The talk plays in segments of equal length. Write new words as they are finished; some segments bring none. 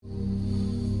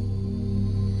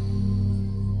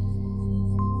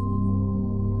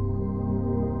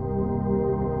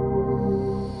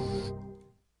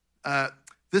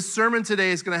This sermon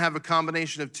today is going to have a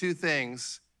combination of two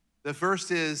things. The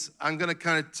first is I'm going to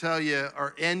kind of tell you,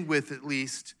 or end with at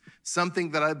least,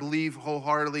 something that I believe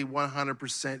wholeheartedly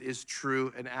 100% is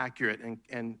true and accurate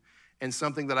and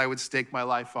something that I would stake my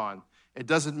life on. It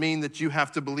doesn't mean that you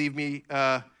have to believe me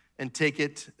and take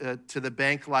it to the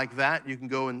bank like that. You can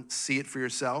go and see it for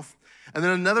yourself. And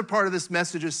then another part of this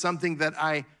message is something that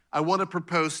I want to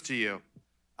propose to you.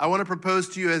 I want to propose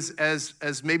to you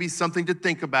as maybe something to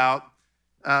think about,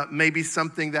 maybe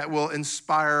something that will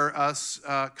inspire us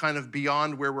kind of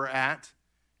beyond where we're at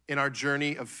in our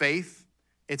journey of faith.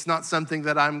 It's not something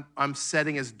that I'm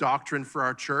setting as doctrine for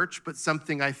our church, but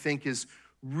something I think is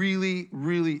really,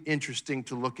 really interesting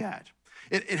to look at.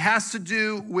 It has to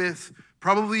do with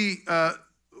probably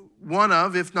one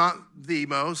of, if not the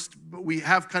most, but we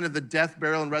have kind of the death,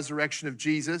 burial, and resurrection of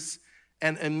Jesus,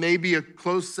 and maybe a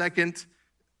close second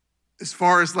as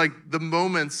far as like the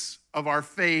moments of our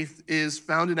faith is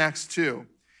found in Acts 2.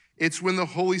 It's when the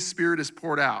Holy Spirit is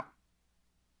poured out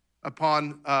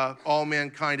upon all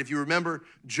mankind. If you remember,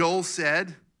 Joel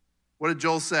said, what did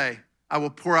Joel say? I will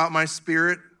pour out my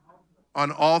spirit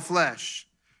on all flesh.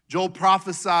 Joel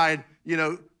prophesied,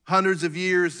 hundreds of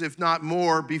years, if not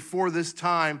more, before this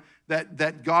time,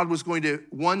 that God was going to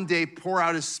one day pour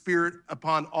out his spirit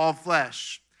upon all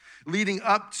flesh. Leading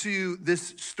up to this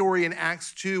story in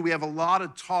Acts 2, we have a lot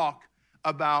of talk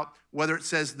about whether it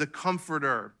says the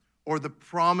Comforter or the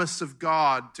promise of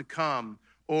God to come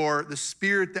or the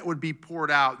Spirit that would be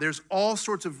poured out. There's all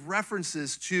sorts of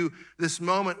references to this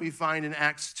moment we find in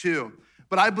Acts 2.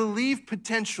 But I believe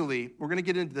potentially, we're going to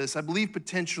get into this, I believe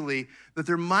potentially that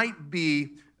there might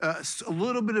be a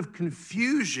little bit of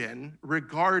confusion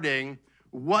regarding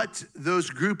what those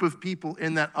group of people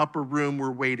in that upper room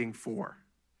were waiting for.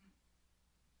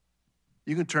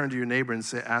 You can turn to your neighbor and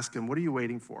ask him, what are you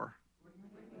waiting for?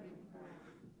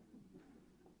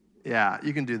 Yeah,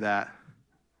 you can do that.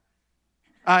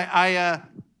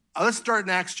 Let's start in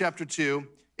Acts chapter 2.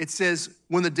 It says,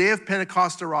 when the day of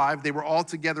Pentecost arrived, they were all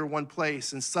together in one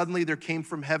place, and suddenly there came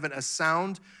from heaven a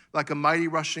sound like a mighty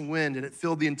rushing wind, and it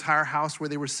filled the entire house where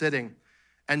they were sitting.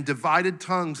 And divided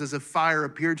tongues as of fire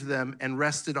appeared to them and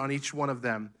rested on each one of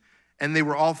them. And they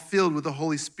were all filled with the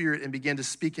Holy Spirit and began to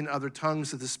speak in other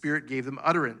tongues that the Spirit gave them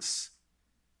utterance.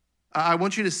 I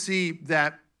want you to see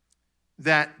that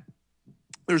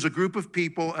there's a group of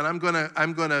people, and I'm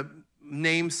gonna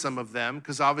name some of them,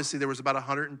 because obviously there was about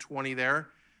 120 there.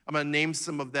 I'm gonna name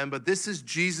some of them, but this is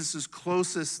Jesus's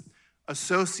closest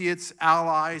associates,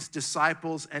 allies,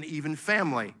 disciples, and even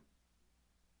family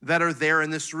that are there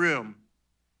in this room.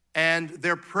 And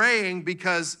they're praying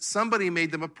because somebody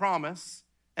made them a promise,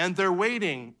 and they're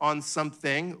waiting on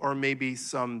something or maybe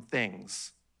some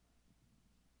things.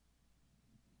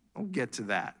 I'll get to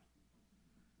that.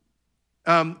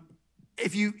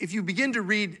 If you begin to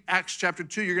read Acts chapter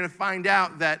 2, you're going to find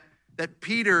out that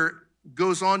Peter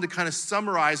goes on to kind of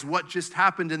summarize what just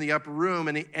happened in the upper room,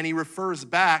 and he refers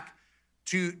back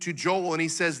to Joel, and he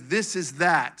says, this is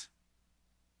that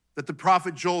the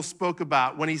prophet Joel spoke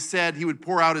about when he said he would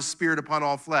pour out his spirit upon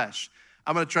all flesh.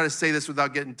 I'm going to try to say this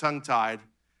without getting tongue-tied,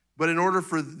 but in order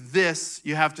for this,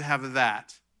 you have to have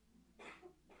that.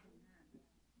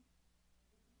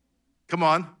 Come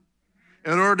on.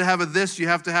 In order to have a this, you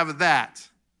have to have a that.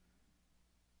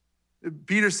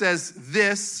 Peter says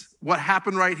this, what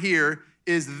happened right here,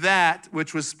 is that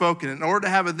which was spoken. In order to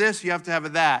have a this, you have to have a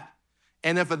that.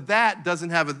 And if a that doesn't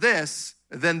have a this,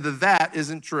 then the that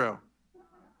isn't true.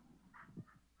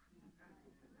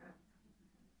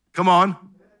 Come on.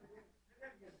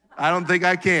 I don't think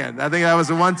I can. I think that was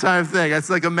a one-time thing. That's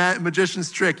like a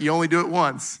magician's trick. You only do it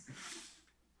once.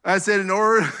 I said in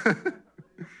order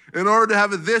to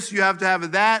have a this, you have to have a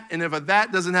that. And if a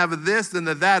that doesn't have a this, then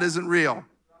the that isn't real.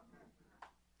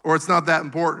 Or it's not that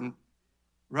important,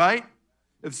 right?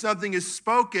 If something is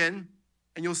spoken,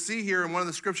 and you'll see here in one of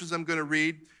the scriptures I'm going to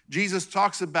read, Jesus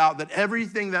talks about that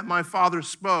everything that my Father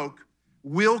spoke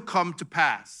will come to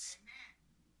pass.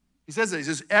 He says that. He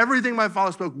says, everything my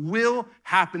Father spoke will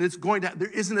happen. It's going to. There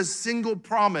isn't a single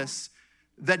promise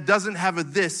that doesn't have a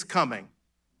this coming.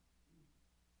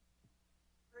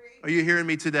 Are you hearing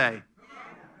me today?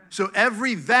 So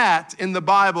every that in the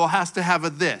Bible has to have a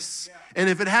this. And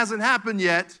if it hasn't happened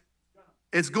yet,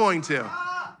 it's going to.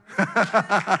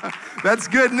 That's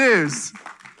good news.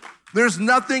 There's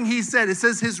nothing he said. It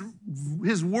says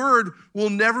his word will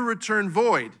never return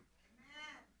void.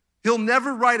 He'll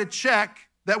never write a check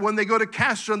that when they go to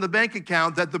cash it on the bank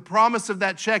account, that the promise of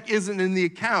that check isn't in the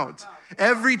account.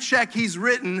 Every check he's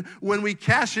written, when we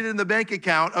cash it in the bank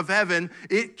account of heaven,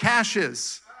 it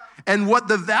cashes. and what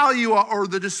the value or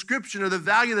the description or the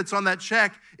value that's on that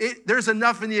check, there's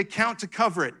enough in the account to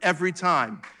cover it every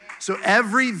time. So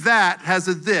every that has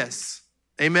a this.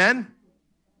 Amen?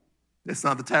 It's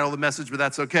not the title of the message, but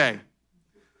that's okay.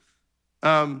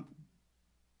 We're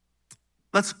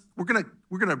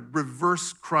gonna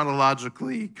reverse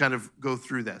chronologically kind of go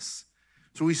through this.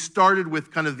 So we started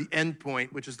with kind of the end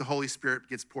point, which is the Holy Spirit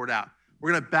gets poured out.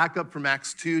 We're gonna back up from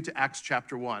Acts 2 to Acts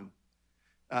chapter 1,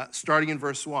 starting in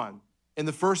verse 1. In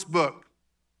the first book,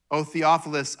 O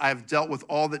Theophilus, I have dealt with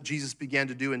all that Jesus began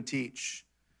to do and teach.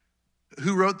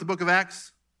 Who wrote the book of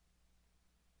Acts?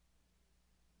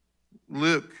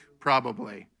 Luke,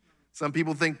 probably. Some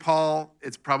people think Paul,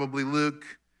 it's probably Luke.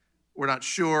 We're not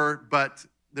sure, but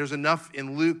there's enough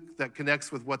in Luke that connects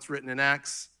with what's written in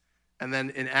Acts. And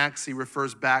then in Acts, he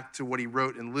refers back to what he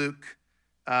wrote in Luke.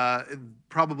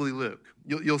 Probably Luke.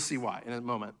 You'll see why in a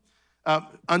moment.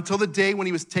 Until the day when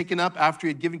he was taken up after he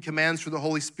had given commands through the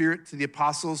Holy Spirit to the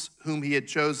apostles whom he had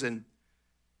chosen,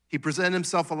 he presented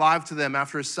himself alive to them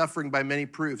after his suffering by many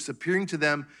proofs, appearing to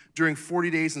them during 40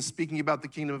 days and speaking about the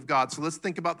kingdom of God. So let's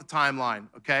think about the timeline,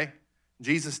 okay?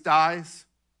 Jesus dies.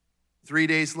 3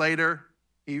 days later,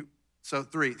 3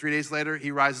 days later,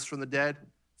 he rises from the dead.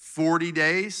 40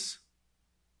 days,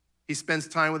 he spends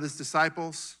time with his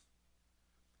disciples.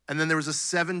 And then there was a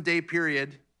 7-day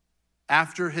period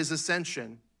after his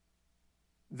ascension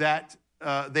that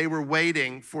they were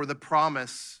waiting for the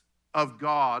promise of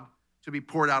God to be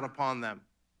poured out upon them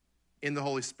in the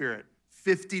Holy Spirit.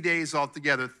 50 days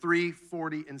altogether, 3,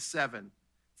 40, and 7.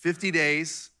 50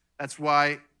 days, that's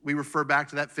why we refer back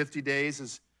to that 50 days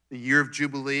as the year of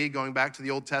Jubilee, going back to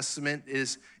the Old Testament,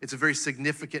 it's a very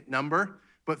significant number.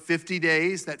 But 50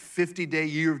 days, that 50-day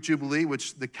year of Jubilee,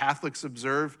 which the Catholics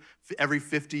observe every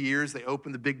 50 years, they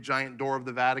open the big giant door of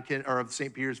the Vatican or of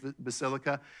St. Peter's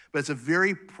Basilica. But it's a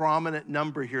very prominent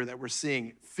number here that we're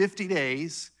seeing. 50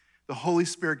 days, the Holy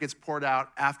Spirit gets poured out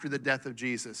after the death of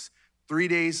Jesus. 3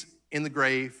 days in the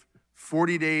grave,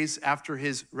 40 days after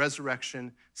his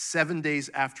resurrection, 7 days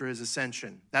after his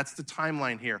ascension. That's the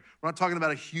timeline here. We're not talking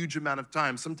about a huge amount of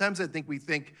time. Sometimes I think we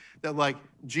think that like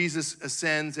Jesus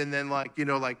ascends and then like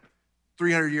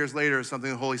 300 years later or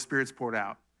something, the Holy Spirit's poured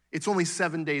out. It's only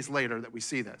 7 days later that we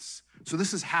see this. So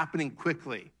this is happening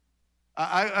quickly.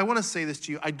 I want to say this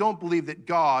to you. I don't believe that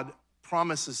God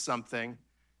promises something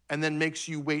and then makes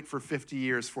you wait for 50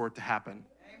 years for it to happen.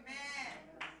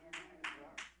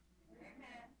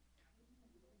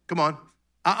 Come on.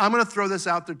 I'm going to throw this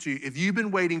out there to you. If you've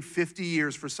been waiting 50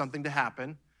 years for something to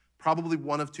happen, probably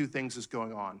one of two things is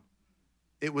going on.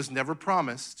 It was never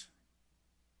promised,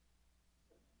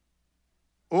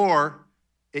 or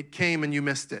it came and you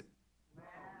missed it.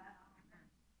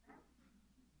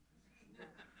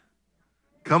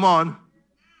 Come on.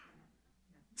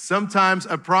 Sometimes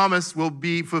a promise will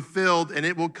be fulfilled and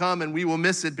it will come and we will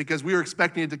miss it because we were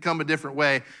expecting it to come a different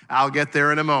way. I'll get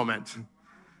there in a moment.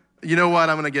 You know what?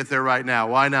 I'm going to get there right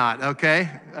now. Why not? Okay?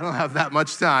 I don't have that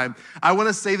much time. I want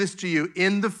to say this to you.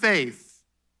 In the faith,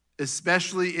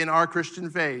 especially in our Christian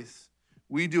faith,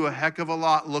 we do a heck of a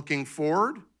lot looking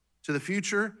forward to the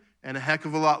future and a heck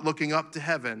of a lot looking up to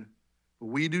heaven. But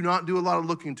we do not do a lot of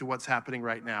looking to what's happening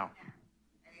right now.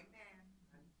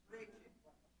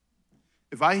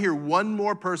 If I hear one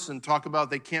more person talk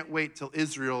about they can't wait till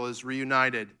Israel is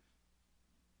reunited,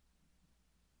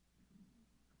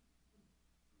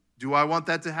 do I want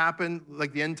that to happen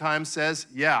like the end time says?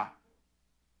 Yeah.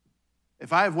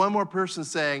 If I have one more person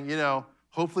saying,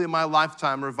 hopefully in my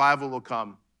lifetime revival will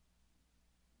come.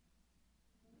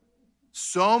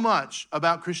 So much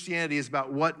about Christianity is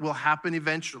about what will happen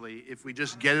eventually if we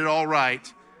just get it all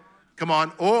right. Come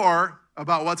on. Or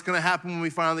about what's going to happen when we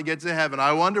finally get to heaven.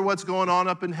 I wonder what's going on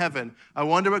up in heaven. I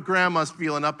wonder what grandma's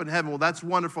feeling up in heaven. Well, that's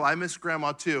wonderful. I miss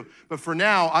grandma too. But for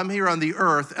now, I'm here on the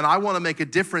earth, and I want to make a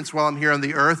difference while I'm here on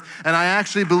the earth. And I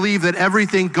actually believe that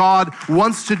everything God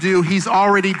wants to do, he's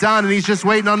already done, and he's just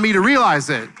waiting on me to realize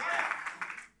it.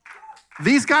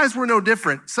 These guys were no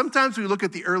different. Sometimes we look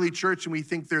at the early church and we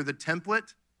think they're the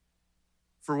template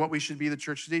for what we should be the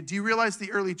church today. Do you realize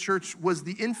the early church was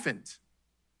the infant?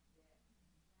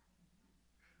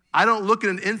 I don't look at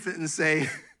an infant and say,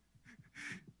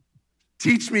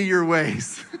 teach me your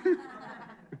ways.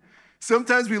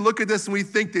 Sometimes we look at this and we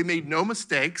think they made no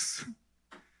mistakes,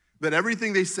 that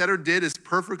everything they said or did is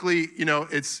perfectly,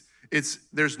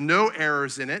 there's no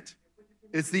errors in it.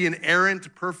 It's the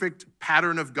inerrant, perfect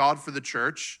pattern of God for the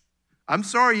church. I'm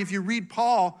sorry, if you read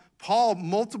Paul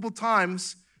multiple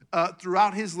times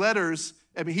throughout his letters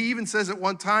I mean, he even says at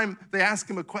one time, they ask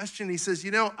him a question. He says,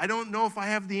 I don't know if I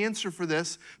have the answer for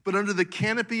this, but under the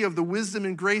canopy of the wisdom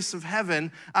and grace of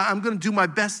heaven, I'm going to do my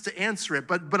best to answer it.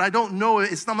 But I don't know.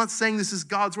 I'm not saying this is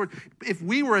God's word. If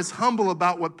we were as humble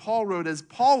about what Paul wrote as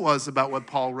Paul was about what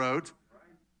Paul wrote,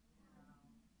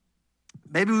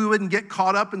 maybe we wouldn't get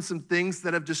caught up in some things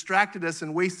that have distracted us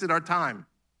and wasted our time.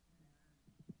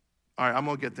 All right, I'm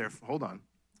going to get there. Hold on.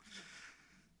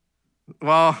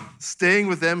 While staying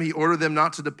with them, he ordered them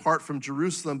not to depart from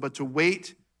Jerusalem, but to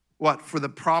wait, what? For the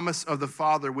promise of the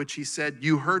Father, which he said,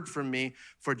 you heard from me,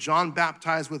 for John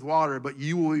baptized with water, but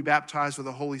you will be baptized with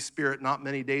the Holy Spirit not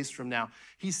many days from now.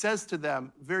 He says to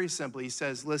them, very simply, he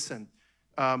says, listen,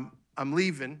 I'm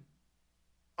leaving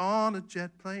on a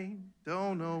jet plane.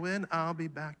 Don't know when I'll be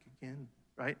back again,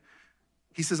 right?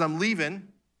 He says, I'm leaving.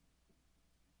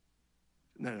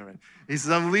 No. He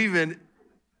says, I'm leaving.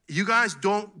 You guys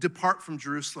don't depart from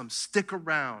Jerusalem. Stick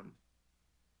around.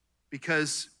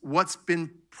 Because what's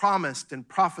been promised and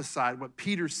prophesied, what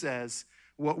Peter says,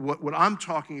 what I'm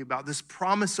talking about, this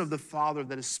promise of the Father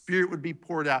that his Spirit would be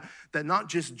poured out, that not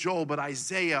just Joel, but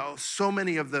Isaiah, so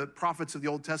many of the prophets of the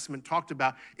Old Testament talked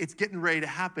about, it's getting ready to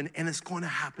happen, and it's going to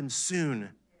happen soon.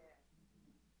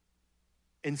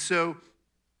 And so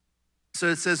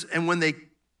it says, and when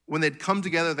they'd come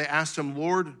together, they asked him,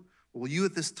 Lord, will you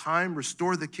at this time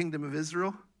restore the kingdom of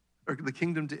Israel, or the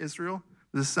kingdom to Israel?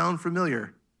 Does this sound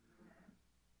familiar?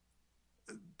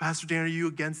 Pastor Dan, are you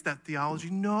against that theology?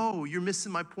 No, you're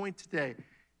missing my point today.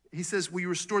 He says, will you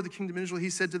restore the kingdom of Israel? He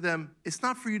said to them, it's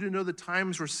not for you to know the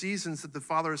times or seasons that the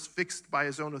Father has fixed by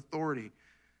his own authority.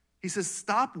 He says,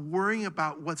 stop worrying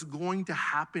about what's going to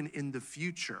happen in the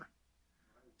future.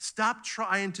 Stop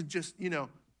trying to just,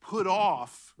 put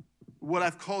off what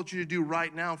I've called you to do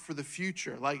right now for the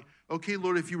future. Like, okay,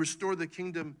 Lord, if you restore the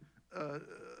kingdom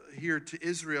here to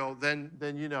Israel, then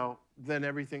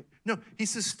everything. No, he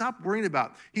says, stop worrying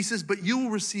about it. He says, but you will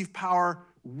receive power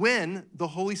when the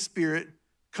Holy Spirit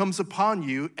comes upon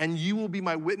you, and you will be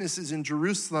my witnesses in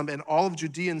Jerusalem and all of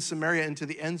Judea and Samaria and to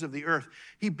the ends of the earth.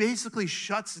 He basically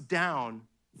shuts down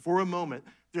for a moment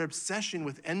their obsession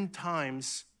with end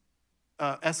times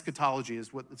eschatology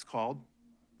is what it's called,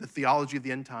 the theology of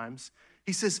the end times.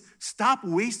 He says, stop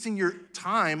wasting your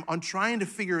time on trying to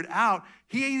figure it out.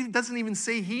 He doesn't even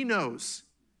say he knows.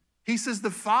 He says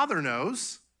the Father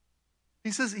knows.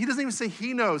 He says, he doesn't even say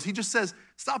he knows. He just says,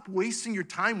 stop wasting your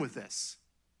time with this.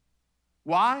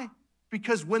 Why?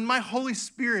 Because when my Holy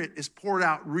Spirit is poured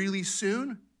out really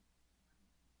soon,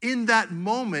 in that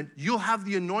moment, you'll have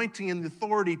the anointing and the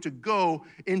authority to go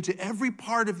into every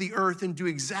part of the earth and do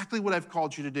exactly what I've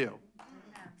called you to do.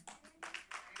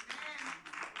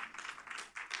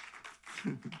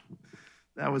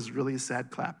 That was really a sad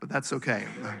clap, but that's okay.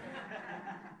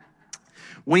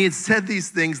 When he had said these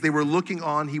things, they were looking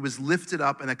on. He was lifted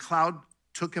up, and a cloud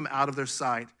took him out of their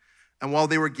sight. And while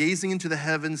they were gazing into the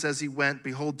heavens as he went,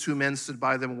 behold, two men stood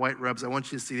by them in white robes. I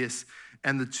want you to see this.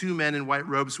 And the two men in white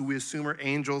robes, who we assume are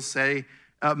angels, say,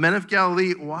 men of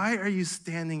Galilee, why are you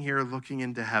standing here looking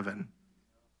into heaven?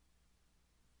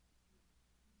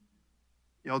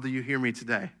 Y'all, do you hear me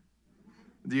today?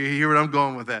 Do you hear where I'm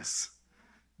going with this?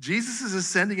 Jesus is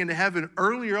ascending into heaven.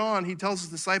 Earlier on, he tells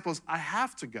his disciples, I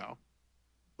have to go.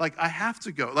 I have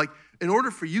to go. In order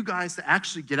for you guys to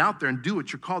actually get out there and do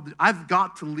what you're called to, I've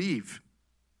got to leave.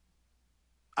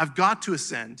 I've got to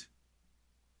ascend.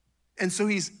 And so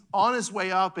he's on his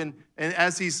way up, and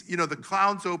as he's, the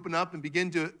clouds open up and begin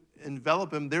to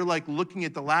envelop him, they're looking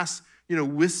at the last,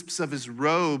 wisps of his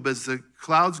robe as the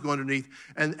clouds go underneath.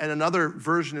 And another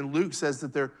version in Luke says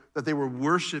that they were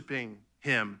worshiping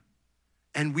him.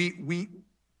 And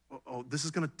this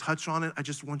is going to touch on it. I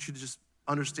just want you to just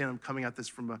understand I'm coming at this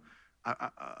from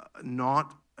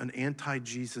not an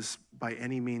anti-Jesus by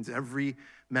any means. Every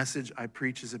message I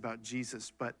preach is about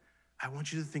Jesus, but I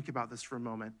want you to think about this for a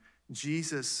moment.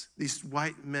 Jesus, these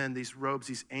white men, these robes,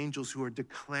 these angels who are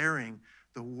declaring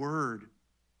the word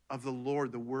of the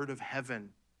Lord, the word of heaven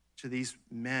to these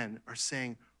men are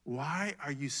saying, why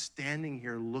are you standing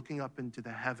here looking up into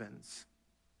the heavens,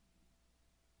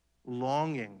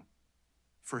 longing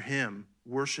for him,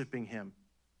 worshiping him?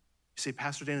 You say,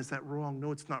 Pastor Dan, is that wrong?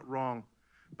 No, it's not wrong.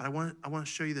 But I want to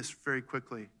show you this very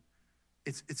quickly.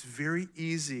 It's very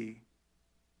easy.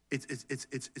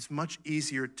 It's much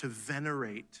easier to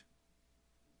venerate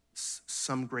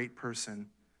some great person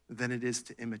than it is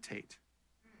to imitate.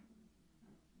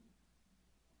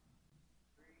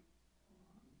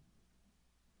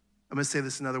 I'm going to say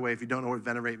this another way. If you don't know what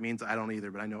venerate means, I don't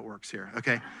either, but I know it works here,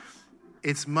 okay?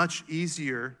 It's much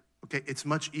easier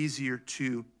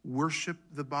to worship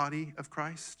the body of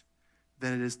Christ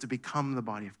than it is to become the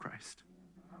body of Christ.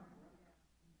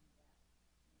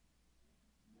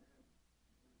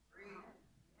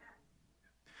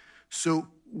 So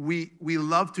we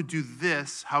love to do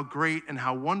this, how great and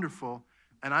how wonderful.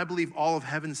 And I believe all of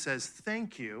heaven says,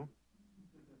 thank you.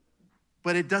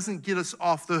 But it doesn't get us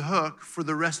off the hook for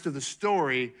the rest of the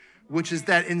story, which is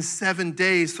that in 7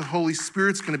 days, the Holy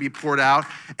Spirit's gonna be poured out,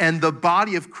 and the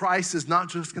body of Christ is not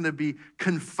just gonna be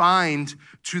confined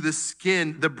to the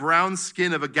skin, the brown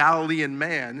skin of a Galilean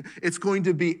man. It's going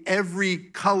to be every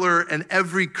color and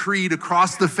every creed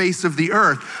across the face of the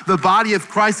earth. The body of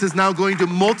Christ is now going to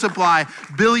multiply.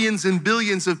 Billions and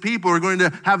billions of people are going to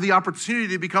have the opportunity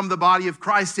to become the body of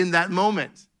Christ in that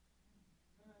moment.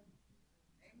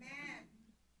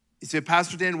 You say,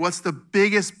 Pastor Dan, what's the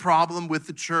biggest problem with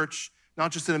the church,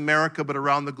 not just in America, but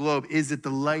around the globe? Is it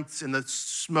the lights and the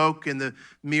smoke and the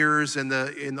mirrors and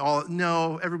all?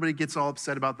 No, everybody gets all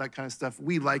upset about that kind of stuff.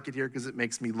 We like it here because it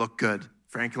makes me look good,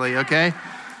 frankly, okay?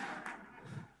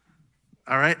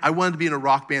 All right, I wanted to be in a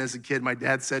rock band as a kid. My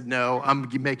dad said no. I'm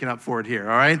making up for it here,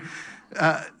 all right?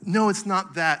 No, it's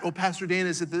not that. Oh, Pastor Dan,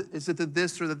 is it the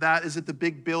this or the that? Is it the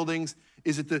big buildings?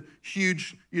 Is it the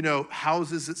huge,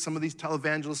 houses that some of these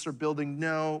televangelists are building?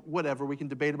 No, whatever. We can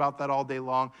debate about that all day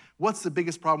long. What's the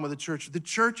biggest problem with the church? The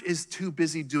church is too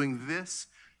busy doing this,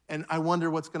 and I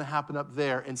wonder what's going to happen up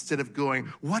there instead of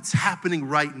going, what's happening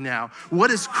right now?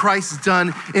 What has Christ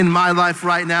done in my life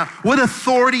right now? What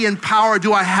authority and power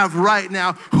do I have right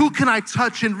now? Who can I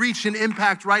touch and reach and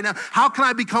impact right now? How can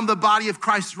I become the body of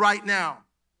Christ right now?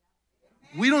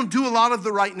 We don't do a lot of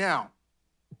the right now.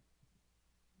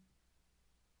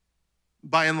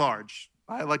 By and large,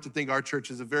 I like to think our church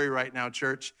is a very right now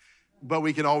church, but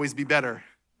we can always be better.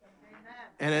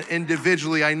 And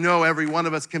individually, I know every one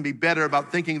of us can be better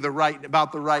about thinking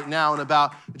about the right now, and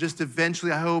about just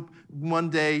eventually, I hope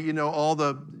one day, all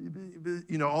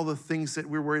the things that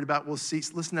we're worried about will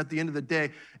cease. Listen, at the end of the day,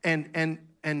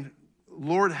 and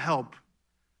Lord help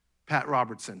Pat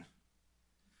Robertson.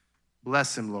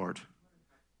 Bless him, Lord.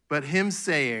 But him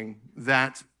saying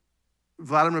that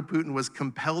Vladimir Putin was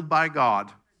compelled by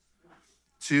God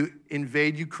to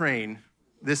invade Ukraine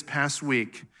this past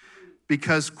week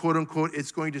because, quote unquote,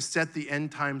 it's going to set the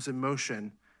end times in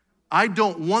motion. I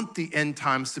don't want the end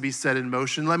times to be set in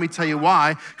motion. Let me tell you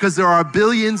why. Because there are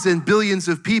billions and billions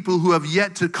of people who have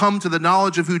yet to come to the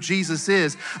knowledge of who Jesus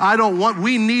is.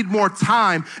 We need more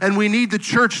time, and we need the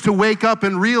church to wake up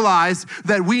and realize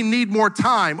that we need more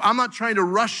time. I'm not trying to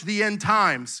rush the end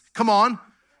times. Come on.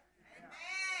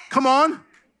 Come on.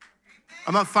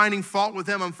 I'm not finding fault with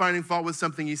him. I'm finding fault with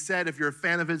something he said. If you're a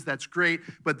fan of his, that's great.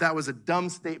 But that was a dumb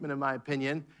statement, in my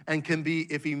opinion, and can be,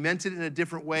 if he meant it in a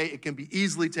different way, it can be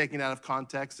easily taken out of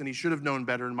context, and he should have known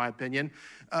better, in my opinion.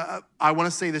 I want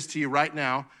to say this to you right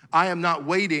now. I am not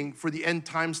waiting for the end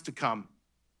times to come.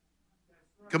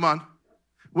 Come on.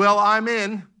 Well, I'm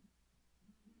in.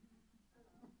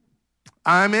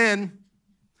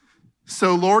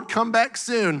 So, Lord, come back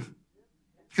soon,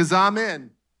 because I'm in.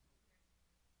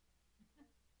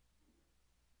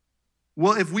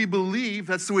 Well, if we believe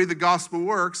that's the way the gospel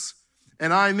works,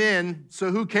 and I'm in, so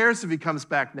who cares if he comes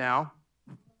back now?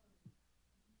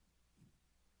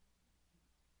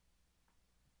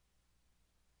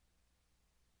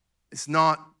 It's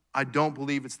not, I don't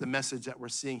believe it's the message that we're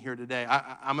seeing here today.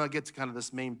 I'm going to get to kind of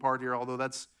this main part here, although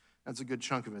that's a good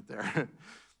chunk of it there.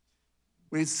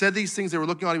 When he said these things, they were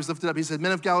looking on, he was lifted up. He said,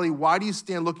 men of Galilee, why do you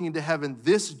stand looking into heaven?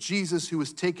 This Jesus who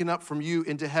was taken up from you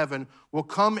into heaven will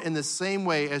come in the same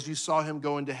way as you saw him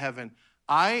go into heaven.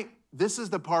 This is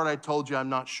the part I told you I'm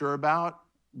not sure about,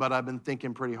 but I've been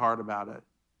thinking pretty hard about it.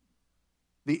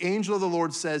 The angel of the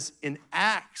Lord says in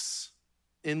Acts,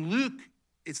 in Luke,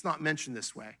 it's not mentioned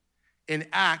this way. In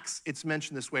Acts, it's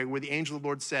mentioned this way, where the angel of the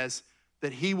Lord says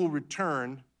that he will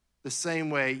return the same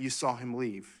way you saw him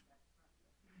leave.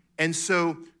 And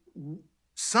so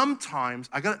sometimes,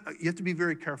 you have to be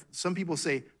very careful. Some people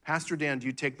say, Pastor Dan, do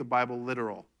you take the Bible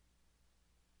literal?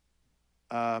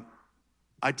 I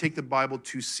take the Bible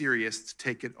too serious to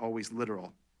take it always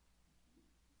literal.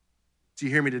 Do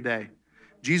you hear me today?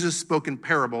 Jesus spoke in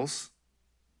parables.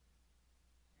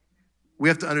 We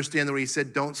have to understand that when he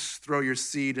said, don't throw your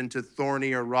seed into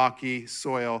thorny or rocky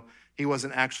soil, he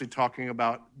wasn't actually talking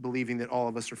about believing that all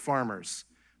of us are farmers,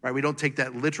 right? We don't take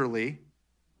that literally.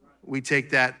 We take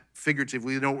that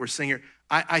figuratively. We know what we're saying here.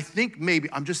 I think maybe,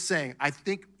 I'm just saying, I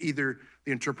think either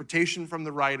the interpretation from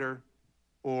the writer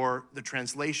or the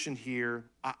translation here,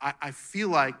 I feel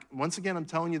like, once again, I'm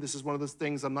telling you, this is one of those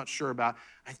things I'm not sure about.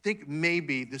 I think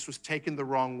maybe this was taken the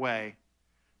wrong way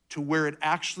to where it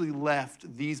actually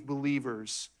left these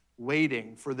believers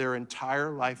waiting for their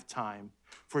entire lifetime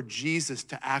for Jesus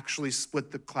to actually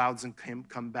split the clouds and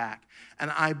come back.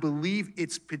 And I believe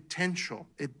its potential,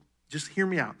 just hear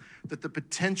me out, that the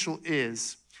potential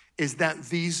is is that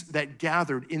these that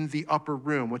gathered in the upper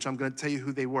room, which I'm going to tell you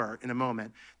who they were in a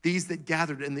moment, these that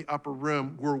gathered in the upper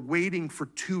room were waiting for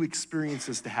two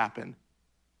experiences to happen.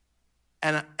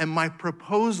 And my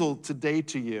proposal today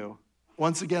to you,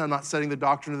 once again, I'm not setting the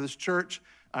doctrine of this church.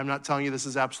 I'm not telling you this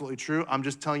is absolutely true. I'm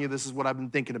just telling you this is what I've been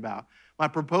thinking about. My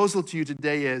proposal to you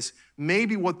today is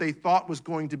maybe what they thought was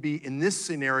going to be in this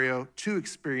scenario, two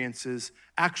experiences,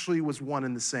 actually was one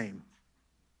and the same.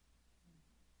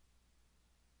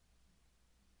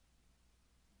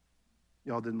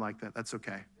 Y'all didn't like that. That's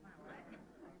okay.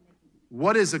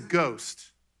 What is a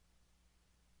ghost?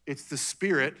 It's the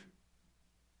spirit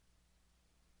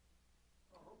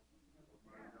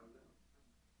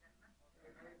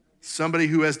somebody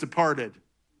who has departed.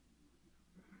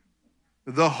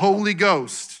 The Holy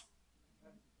Ghost.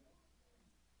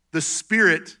 The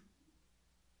Spirit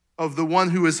of the one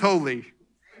who is holy.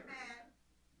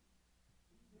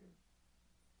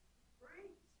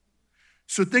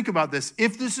 So think about this.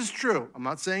 If this is true, I'm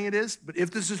not saying it is, but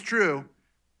if this is true,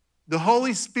 the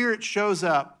Holy Spirit shows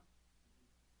up,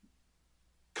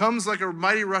 comes like a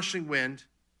mighty rushing wind.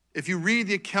 If you read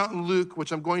the account in Luke,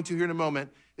 which I'm going to here in a moment,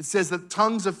 it says that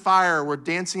tongues of fire were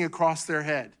dancing across their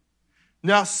head.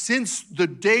 Now, since the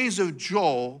days of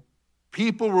Joel,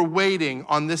 people were waiting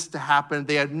on this to happen.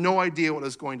 They had no idea what it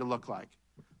was going to look like.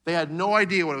 They had no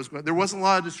idea what it was going to. There wasn't a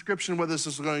lot of description of what this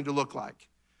was going to look like.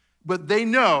 But they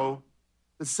know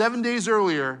that 7 days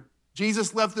earlier,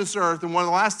 Jesus left this earth, and one of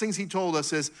the last things he told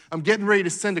us is, I'm getting ready to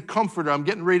send a comforter. I'm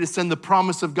getting ready to send the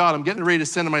promise of God. I'm getting ready to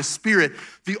send my Spirit.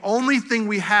 The only thing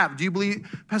we have, do you believe,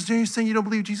 Pastor, are you saying you don't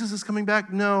believe Jesus is coming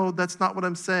back? No, that's not what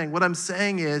I'm saying. What I'm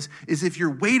saying is if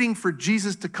you're waiting for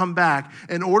Jesus to come back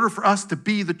in order for us to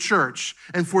be the church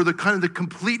and for the kind of the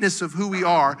completeness of who we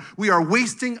are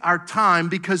wasting our time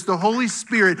because the Holy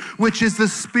Spirit, which is the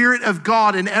Spirit of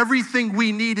God, and everything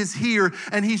we need is here,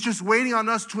 and he's just waiting on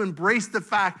us to embrace the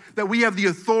fact that we have the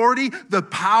authority, the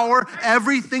power,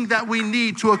 everything that we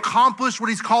need to accomplish what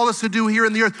he's called us to do here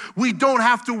in the earth. We don't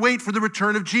have to wait for the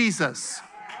return of Jesus.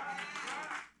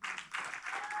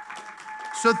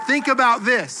 So think about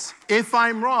this. If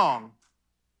I'm wrong,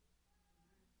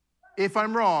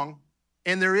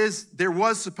 and there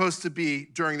was supposed to be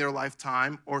during their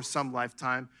lifetime or some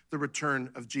lifetime, the return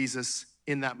of Jesus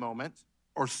in that moment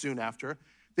or soon after,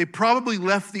 they probably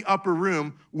left the upper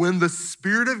room when the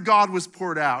Spirit of God was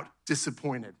poured out,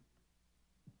 disappointed.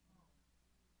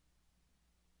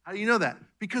 How do you know that?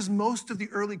 Because most of the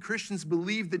early Christians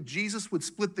believed that Jesus would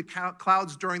split the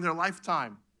clouds during their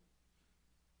lifetime.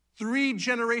 3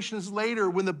 generations later,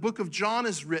 when the book of John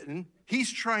is written,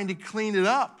 he's trying to clean it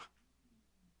up.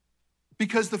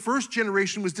 Because the first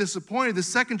generation was disappointed. The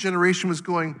second generation was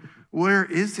going, where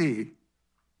is he?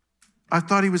 I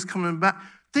thought he was coming back.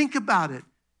 Think about it.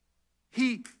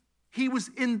 He was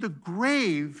in the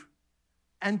grave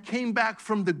and came back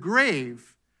from the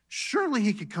grave. Surely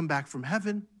he could come back from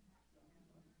heaven.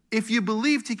 If you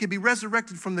believed he could be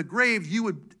resurrected from the grave, you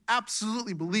would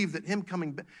absolutely believe that him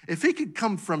coming back. If he could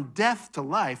come from death to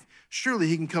life, surely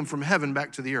he can come from heaven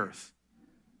back to the earth.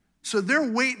 So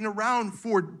they're waiting around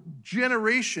for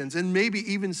generations, and maybe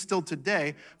even still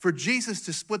today, for Jesus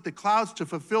to split the clouds to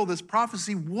fulfill this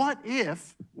prophecy. What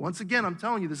if, once again, I'm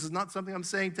telling you, this is not something I'm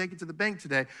saying take it to the bank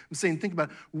today. I'm saying think about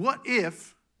it. What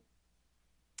if,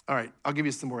 all right, I'll give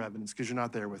you some more evidence because you're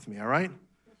not there with me, all right?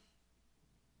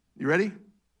 You ready?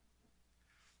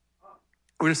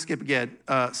 We're going to skip again,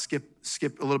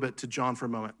 skip a little bit to John for a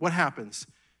moment. What happens?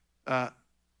 A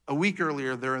week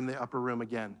earlier, they're in the upper room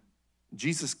again.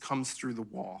 Jesus comes through the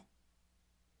wall.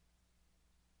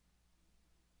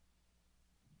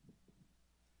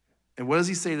 And what does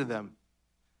he say to them?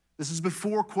 This is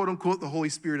before, quote unquote, the Holy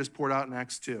Spirit is poured out in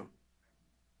Acts 2.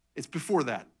 It's before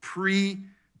that,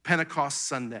 pre-Pentecost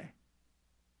Sunday.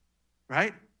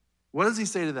 Right? What does he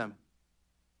say to them?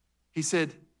 He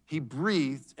said, he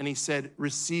breathed and he said,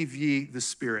 receive ye the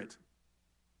Spirit.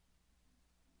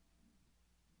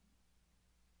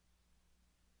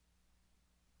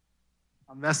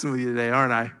 I'm messing with you today,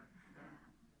 aren't I?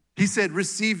 He said,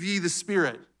 receive ye the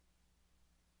Spirit.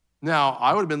 Now,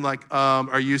 I would have been like,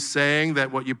 are you saying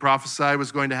that what you prophesied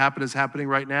was going to happen is happening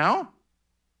right now?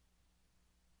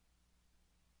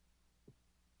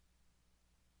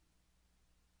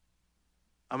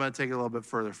 I'm going to take it a little bit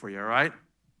further for you, all right?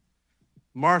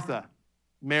 Martha,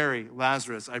 Mary,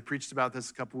 Lazarus. I preached about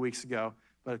this a couple weeks ago,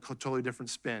 but a totally different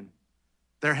spin.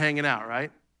 They're hanging out,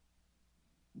 right?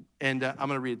 And I'm going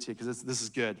to read it to you because this is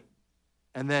good.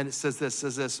 And then it says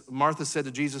this, Martha said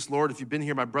to Jesus, Lord, if you'd been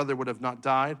here, my brother would have not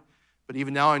died. But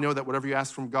even now I know that whatever you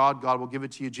ask from God, God will give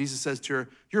it to you. Jesus says to her,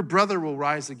 your brother will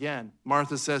rise again.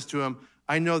 Martha says to him,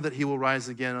 I know that he will rise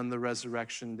again on the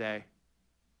resurrection day.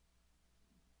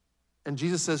 And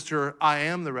Jesus says to her, I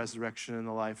am the resurrection and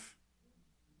the life.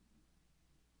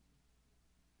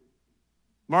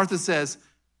 Martha says,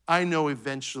 I know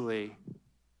eventually.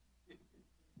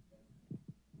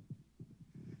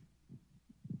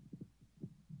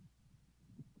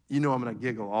 You know I'm going to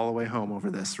giggle all the way home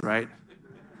over this, right?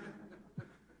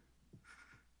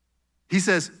 He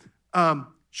says,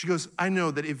 she goes, I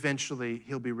know that eventually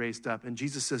he'll be raised up. And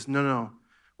Jesus says, no,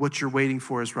 what you're waiting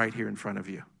for is right here in front of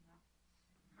you.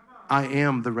 I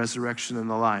am the resurrection and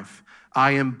the life.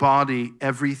 I embody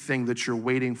everything that you're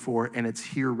waiting for, and it's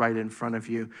here right in front of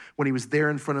you. When he was there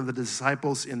in front of the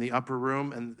disciples in the upper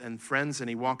room and friends, and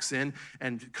he walks in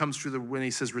and comes through when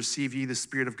he says, receive ye the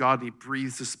Spirit of God, he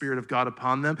breathes the Spirit of God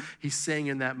upon them. He's saying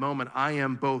in that moment, I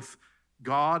am both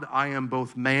God, I am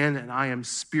both man, and I am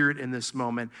spirit in this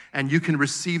moment. And you can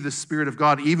receive the Spirit of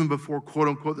God even before, quote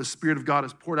unquote, the Spirit of God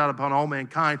is poured out upon all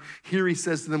mankind. Here he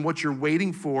says to them, what you're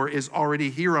waiting for is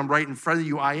already here. I'm right in front of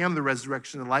you. I am the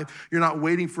resurrection and life. You're not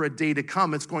waiting for a day to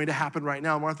come. It's going to happen right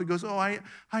now. Martha goes, oh,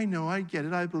 I know, I get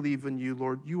it. I believe in you,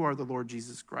 Lord. You are the Lord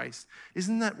Jesus Christ.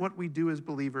 Isn't that what we do as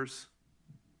believers?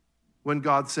 When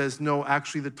God says, no,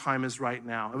 actually the time is right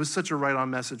now. It was such a right-on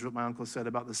message what my uncle said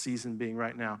about the season being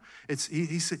right now.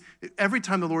 He said, every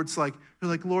time the Lord's like,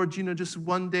 you're like, Lord, just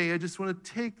one day, I just want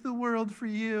to take the world for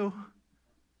you.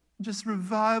 Just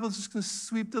revival's just going to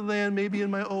sweep the land maybe in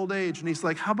my old age. And he's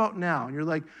like, how about now? And you're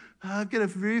like, I've got a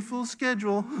very full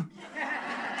schedule.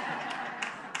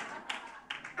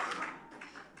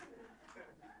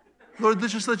 Lord,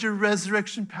 let's just let your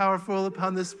resurrection power fall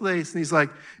upon this place. And he's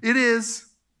like, it is.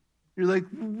 You're like,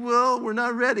 well, we're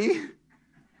not ready,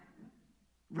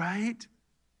 right?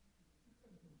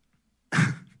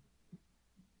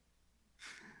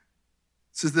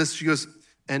 Says this, she goes,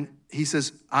 and he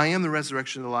says, I am the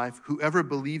resurrection and the life. Whoever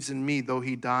believes in me, though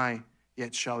he die,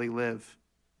 yet shall he live.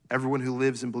 Everyone who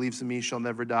lives and believes in me shall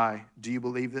never die. Do you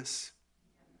believe this?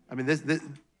 I mean,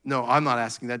 no, I'm not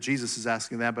asking that. Jesus is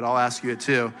asking that, but I'll ask you it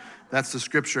too. That's the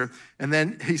scripture. And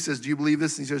then he says, do you believe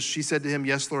this? And he says, she said to him,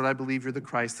 yes, Lord, I believe you're the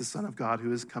Christ, the Son of God,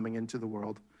 who is coming into the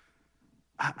world.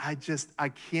 I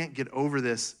can't get over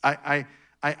this.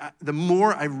 The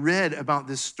more I read about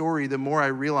this story, the more I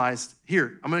realized,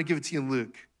 here, I'm going to give it to you in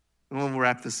Luke, and then we'll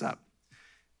wrap this up.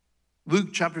 Luke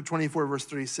chapter 24, verse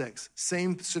 36,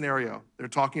 same scenario. They're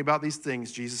talking about these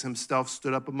things. Jesus himself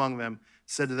stood up among them,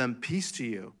 said to them, peace to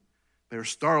you. They were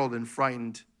startled and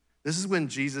frightened. This is when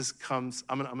Jesus comes,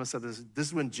 I'm gonna say this. This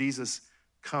is when Jesus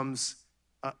comes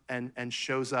and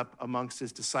shows up amongst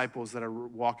his disciples that are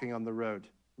walking on the road.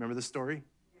 Remember the story?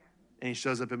 Yeah. And he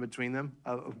shows up in between them.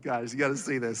 Oh, guys, you got to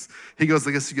see this. He goes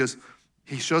like this.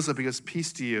 He shows up. He goes,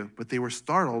 peace to you. But they were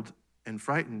startled and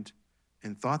frightened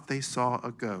and thought they saw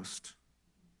a ghost.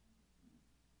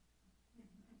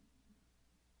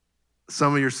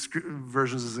 Some of your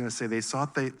versions is going to say they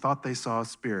thought they saw a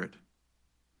spirit.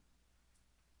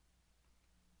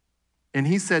 And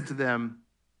he said to them,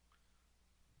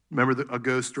 remember a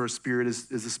ghost or a spirit is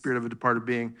the spirit of a departed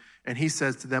being. And he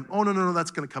says to them, oh, no,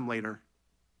 that's going to come later.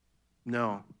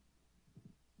 No.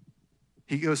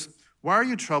 He goes, why are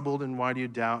you troubled and why do your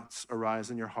doubts arise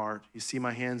in your heart? You see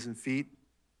my hands and feet?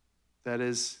 That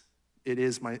is, it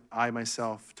is I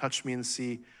myself. Touch me and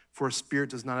see, for a spirit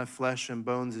does not have flesh and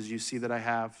bones as you see that I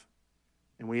have.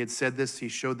 And when he had said this, he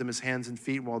showed them his hands and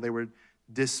feet while they were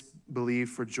disbelieved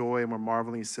for joy and were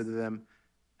marveling. He said to them,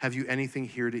 have you anything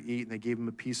here to eat? And they gave him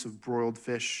a piece of broiled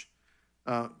fish.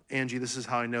 Angie, this is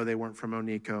how I know they weren't from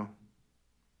Onico,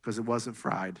 because it wasn't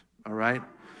fried, all right?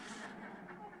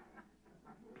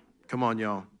 Come on,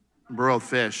 y'all. Broiled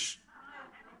fish.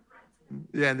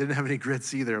 Yeah, and they didn't have any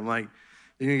grits either. I'm like,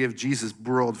 you're going to give Jesus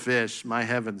broiled fish. My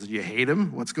heavens, do you hate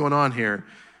him? What's going on here?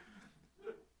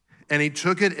 And he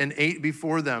took it and ate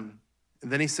before them.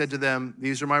 And then he said to them,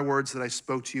 these are my words that I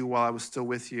spoke to you while I was still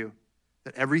with you,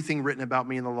 that everything written about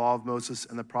me in the law of Moses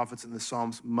and the prophets and the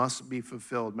Psalms must be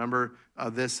fulfilled. Remember,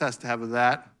 this has to have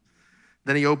that.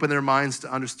 Then he opened their minds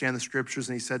to understand the scriptures,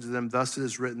 and he said to them, thus it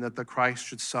is written that the Christ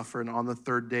should suffer and on the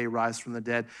third day rise from the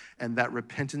dead, and that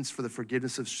repentance for the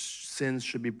forgiveness of sins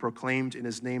should be proclaimed in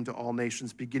his name to all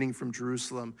nations, beginning from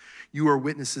Jerusalem. You are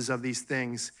witnesses of these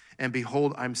things, and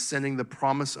behold, I'm sending the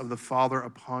promise of the Father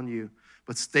upon you.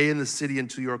 But stay in the city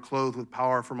until you are clothed with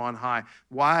power from on high.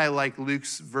 Why I like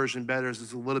Luke's version better is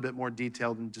it's a little bit more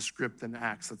detailed and descriptive than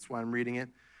Acts. That's why I'm reading it.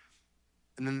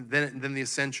 And then the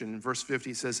ascension, in verse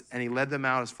 50 says, and he led them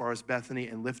out as far as Bethany,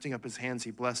 and lifting up his hands, he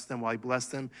blessed them. While he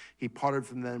blessed them, he parted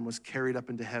from them and was carried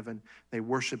up into heaven. They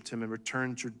worshiped him and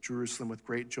returned to Jerusalem with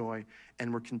great joy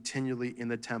and were continually in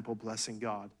the temple blessing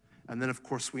God. And then, of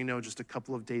course, we know just a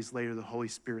couple of days later, the Holy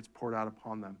Spirit's poured out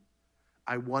upon them.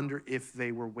 I wonder if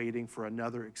they were waiting for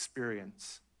another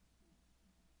experience.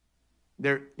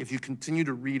 If you continue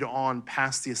to read on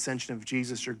past the ascension of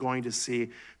Jesus, you're going to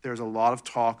see there's a lot of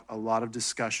talk, a lot of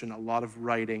discussion, a lot of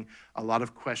writing, a lot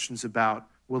of questions about,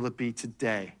 will it be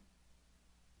today?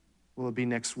 Will it be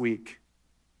next week?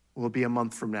 Will it be a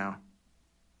month from now?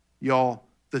 Y'all,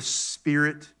 the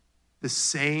Spirit, the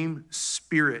same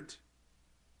Spirit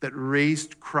that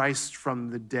raised Christ from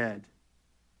the dead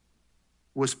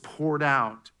was poured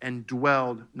out and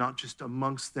dwelled not just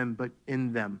amongst them, but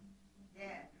in them. Yeah.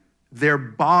 Their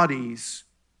bodies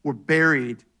were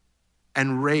buried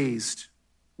and raised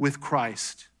with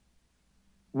Christ.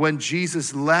 When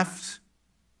Jesus left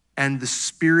and the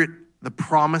Spirit, the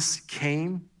promise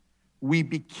came, we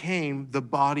became the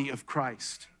body of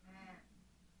Christ.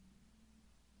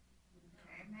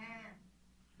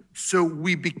 So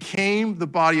we became the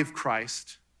body of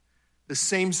Christ. The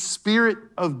same Spirit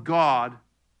of God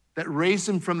that raised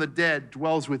him from the dead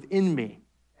dwells within me.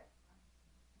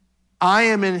 I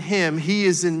am in him, he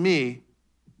is in me.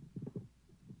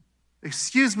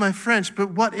 Excuse my French,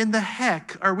 but what in the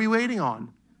heck are we waiting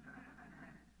on?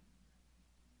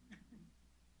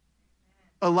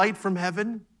 A light from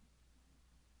heaven?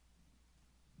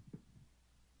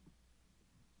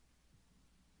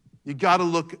 You got to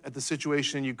look at the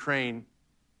situation in Ukraine.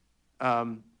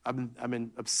 I've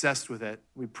been obsessed with it.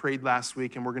 We prayed last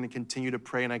week, and we're going to continue to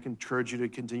pray, and I can encourage you to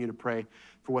continue to pray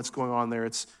for what's going on there.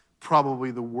 It's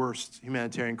probably the worst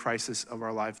humanitarian crisis of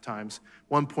our lifetimes.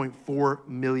 1.4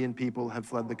 million people have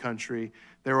fled the country.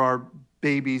 There are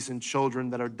babies and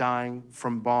children that are dying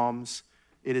from bombs.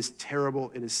 It is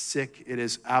terrible. It is sick. It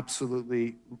is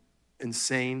absolutely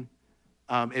insane.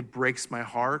 It breaks my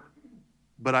heart.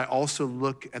 But I also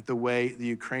look at the way the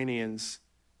Ukrainians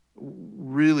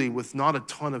really, with not a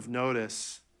ton of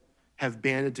notice, have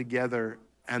banded together,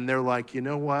 and they're like, you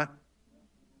know what?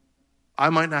 I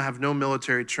might not have no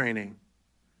military training,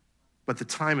 but the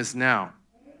time is now.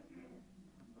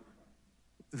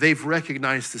 They've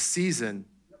recognized the season.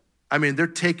 I mean, they're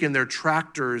taking their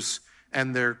tractors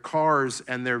and their cars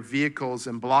and their vehicles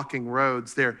and blocking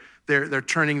roads. They're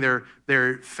turning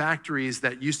their factories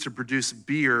that used to produce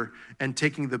beer and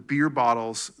taking the beer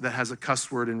bottles that has a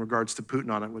cuss word in regards to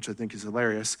Putin on it, which I think is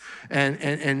hilarious,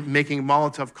 and making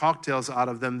Molotov cocktails out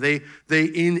of them. They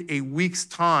in a week's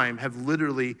time have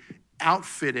literally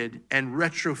outfitted and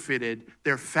retrofitted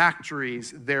their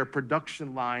factories, their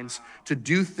production lines to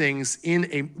do things in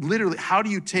a, literally, how do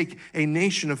you take a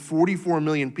nation of 44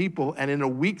 million people and in a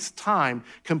week's time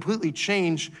completely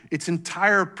change its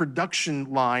entire production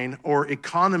line or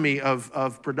economy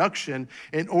of production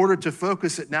in order to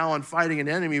focus it now on fighting an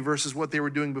enemy versus what they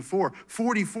were doing before?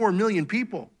 44 million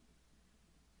people.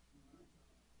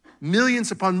 Millions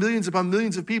upon millions upon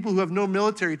millions of people who have no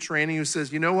military training who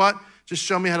says, you know what? Just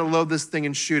show me how to load this thing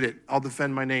and shoot it. I'll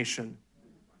defend my nation.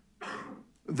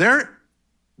 They're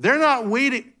not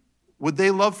waiting. Would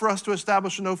they love for us to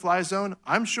establish a no-fly zone?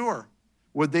 I'm sure.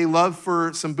 Would they love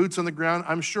for some boots on the ground?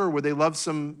 I'm sure. Would they love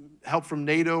some help from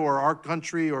NATO or our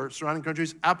country or surrounding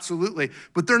countries? Absolutely.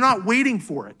 But they're not waiting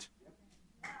for it.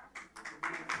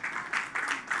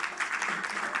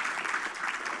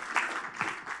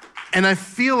 And I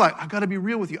feel like, I've got to be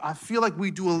real with you, I feel like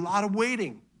we do a lot of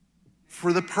waiting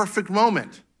for the perfect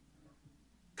moment.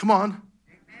 Come on.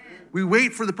 We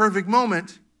wait for the perfect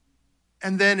moment,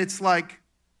 and then it's like,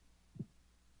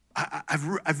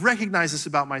 I've recognized this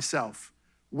about myself.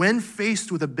 When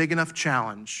faced with a big enough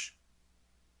challenge,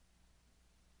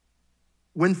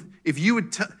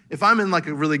 if I'm in like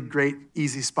a really great,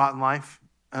 easy spot in life,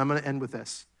 and I'm going to end with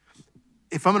this.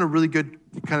 If I'm in a really good,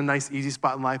 kind of nice, easy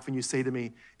spot in life, and you say to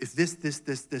me, if this,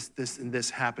 and this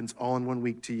happens all in 1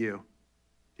 week to you,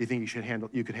 do you think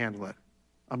you could handle it?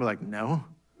 I'll be like, no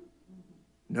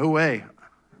way.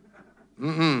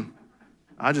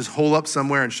 I just hole up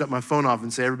somewhere and shut my phone off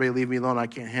and say, everybody leave me alone, I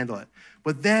can't handle it.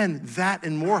 But then that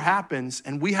and more happens,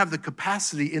 and we have the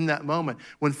capacity in that moment,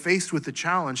 when faced with the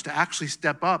challenge, to actually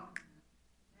step up.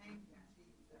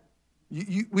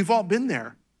 We've all been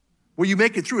there. Where you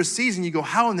make it through a season, you go,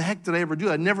 how in the heck did I ever do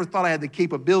that? I never thought I had the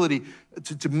capability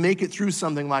to make it through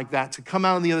something like that, to come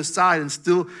out on the other side and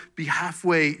still be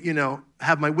halfway,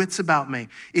 have my wits about me.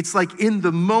 It's like in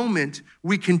the moment,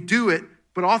 we can do it,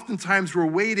 but oftentimes we're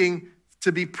waiting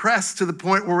to be pressed to the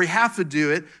point where we have to do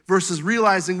it versus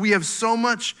realizing we have so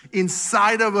much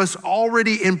inside of us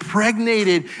already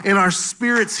impregnated in our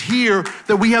spirits here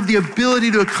that we have the ability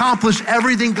to accomplish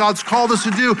everything God's called us to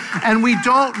do, and we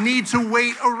don't need to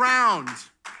wait around.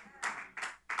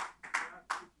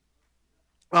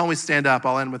 Why don't we stand up?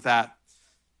 I'll end with that.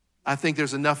 I think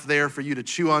there's enough there for you to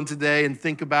chew on today and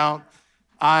think about.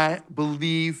 I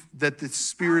believe that the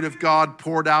Spirit of God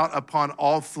poured out upon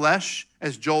all flesh,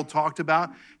 as Joel talked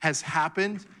about, has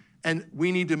happened, and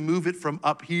we need to move it from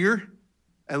up here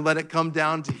and let it come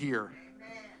down to here.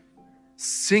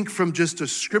 Sink from just a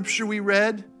scripture we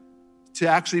read to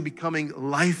actually becoming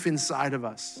life inside of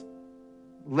us.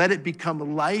 Let it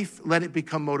become life. Let it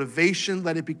become motivation.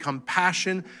 Let it become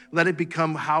passion. Let it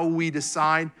become how we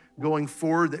decide going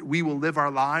forward that we will live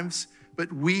our lives.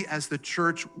 But we as the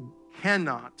church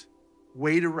cannot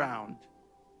wait around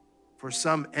for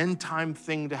some end time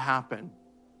thing to happen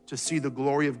to see the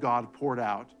glory of God poured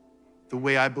out the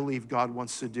way I believe God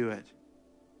wants to do it.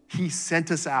 He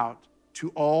sent us out to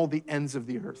all the ends of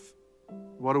the earth.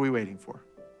 What are we waiting for?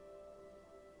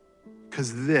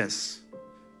 Because this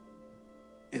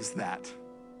is that.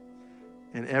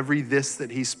 And every this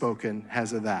that he's spoken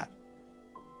has a that.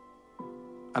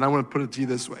 And I want to put it to you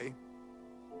this way.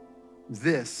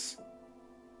 This,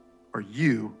 or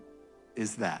you,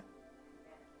 is that.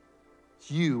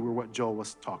 You were what Joel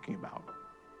was talking about.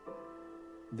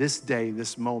 This day,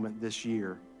 this moment, this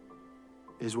year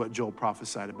is what Joel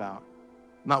prophesied about.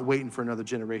 I'm not waiting for another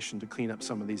generation to clean up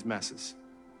some of these messes.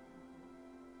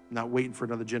 I'm not waiting for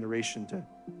another generation to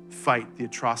fight the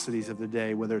atrocities of the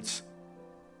day, whether it's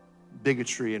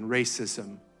bigotry and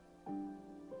racism,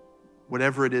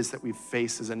 whatever it is that we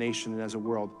face as a nation and as a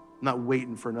world. I'm not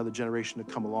waiting for another generation to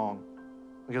come along.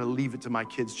 I'm gonna leave it to my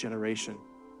kids' generation.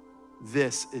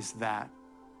 This is that.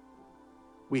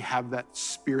 We have that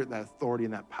spirit, that authority,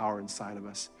 and that power inside of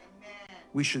us. Amen.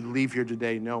 We should leave here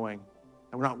today knowing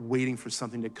that we're not waiting for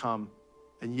something to come.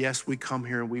 And yes, we come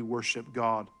here and we worship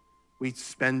God. We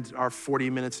spend our 40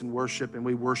 minutes in worship and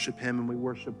we worship him and we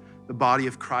worship the body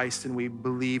of Christ and we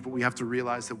believe, but we have to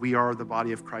realize that we are the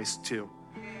body of Christ too.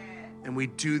 And we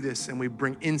do this and we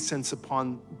bring incense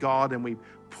upon God and we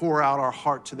pour out our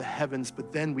heart to the heavens,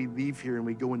 but then we leave here and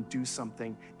we go and do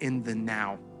something in the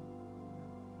now.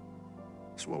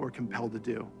 That's what we're compelled to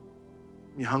do.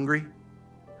 You hungry?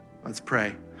 Let's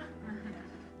pray.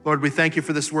 Lord, we thank you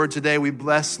for this word today. We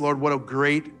bless, Lord, what a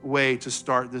great way to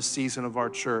start this season of our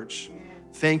church.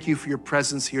 Thank you for your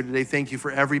presence here today. Thank you for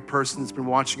every person that's been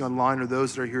watching online or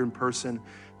those that are here in person.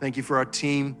 Thank you for our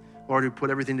team, Lord, who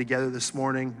put everything together this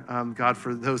morning. God,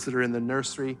 for those that are in the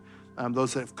nursery,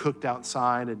 those that have cooked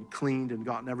outside and cleaned and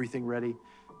gotten everything ready.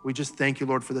 We just thank you,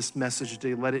 Lord, for this message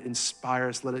today. Let it inspire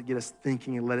us, let it get us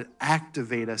thinking, and let it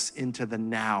activate us into the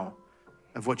now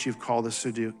of what you've called us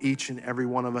to do, each and every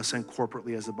one of us and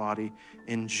corporately as a body,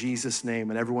 in Jesus' name.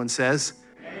 And everyone says,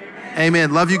 amen.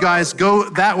 Amen. Love you guys. Go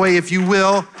that way if you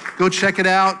will. Go check it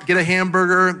out. Get a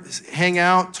hamburger, hang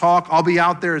out, talk. I'll be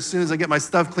out there as soon as I get my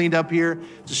stuff cleaned up here.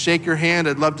 Just shake your hand.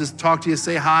 I'd love to talk to you,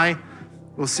 say hi.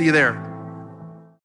 We'll see you there.